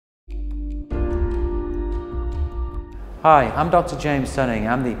Hi, I'm Dr. James Sunning.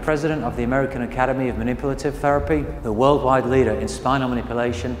 I'm the President of the American Academy of Manipulative Therapy, the worldwide leader in spinal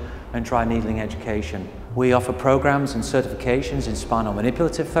manipulation and dry needling education. We offer programs and certifications in spinal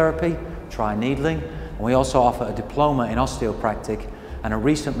manipulative therapy, dry needling, and we also offer a diploma in Osteopractic and a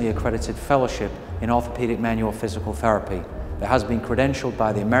recently accredited fellowship in Orthopaedic manual physical therapy that has been credentialed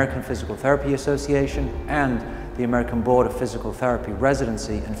by the American Physical Therapy Association and the American Board of Physical Therapy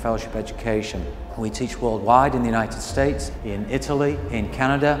Residency and Fellowship Education. We teach worldwide in the United States, in Italy, in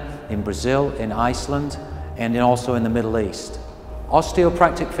Canada, in Brazil, in Iceland, and also in the Middle East.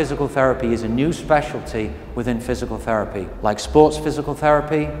 Osteopractic physical therapy is a new specialty within physical therapy, like sports physical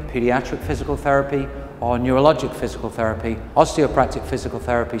therapy, pediatric physical therapy, or neurologic physical therapy. Osteopractic physical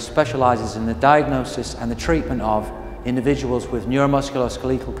therapy specializes in the diagnosis and the treatment of individuals with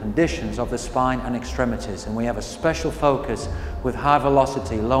neuromusculoskeletal conditions of the spine and extremities, and we have a special focus with high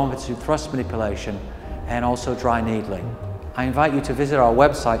velocity, low amplitude thrust manipulation and also dry needling. I invite you to visit our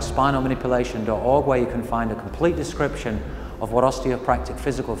website spinalmanipulation.org, where you can find a complete description of what osteopractic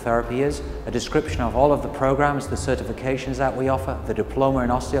physical therapy is, a description of all of the programs, the certifications that we offer, the diploma in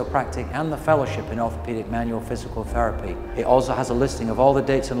osteopractic and the fellowship in orthopedic manual physical therapy. It also has a listing of all the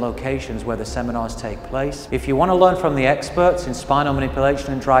dates and locations where the seminars take place. If you want to learn from the experts in spinal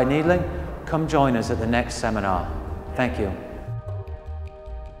manipulation and dry needling, come join us at the next seminar. Thank you.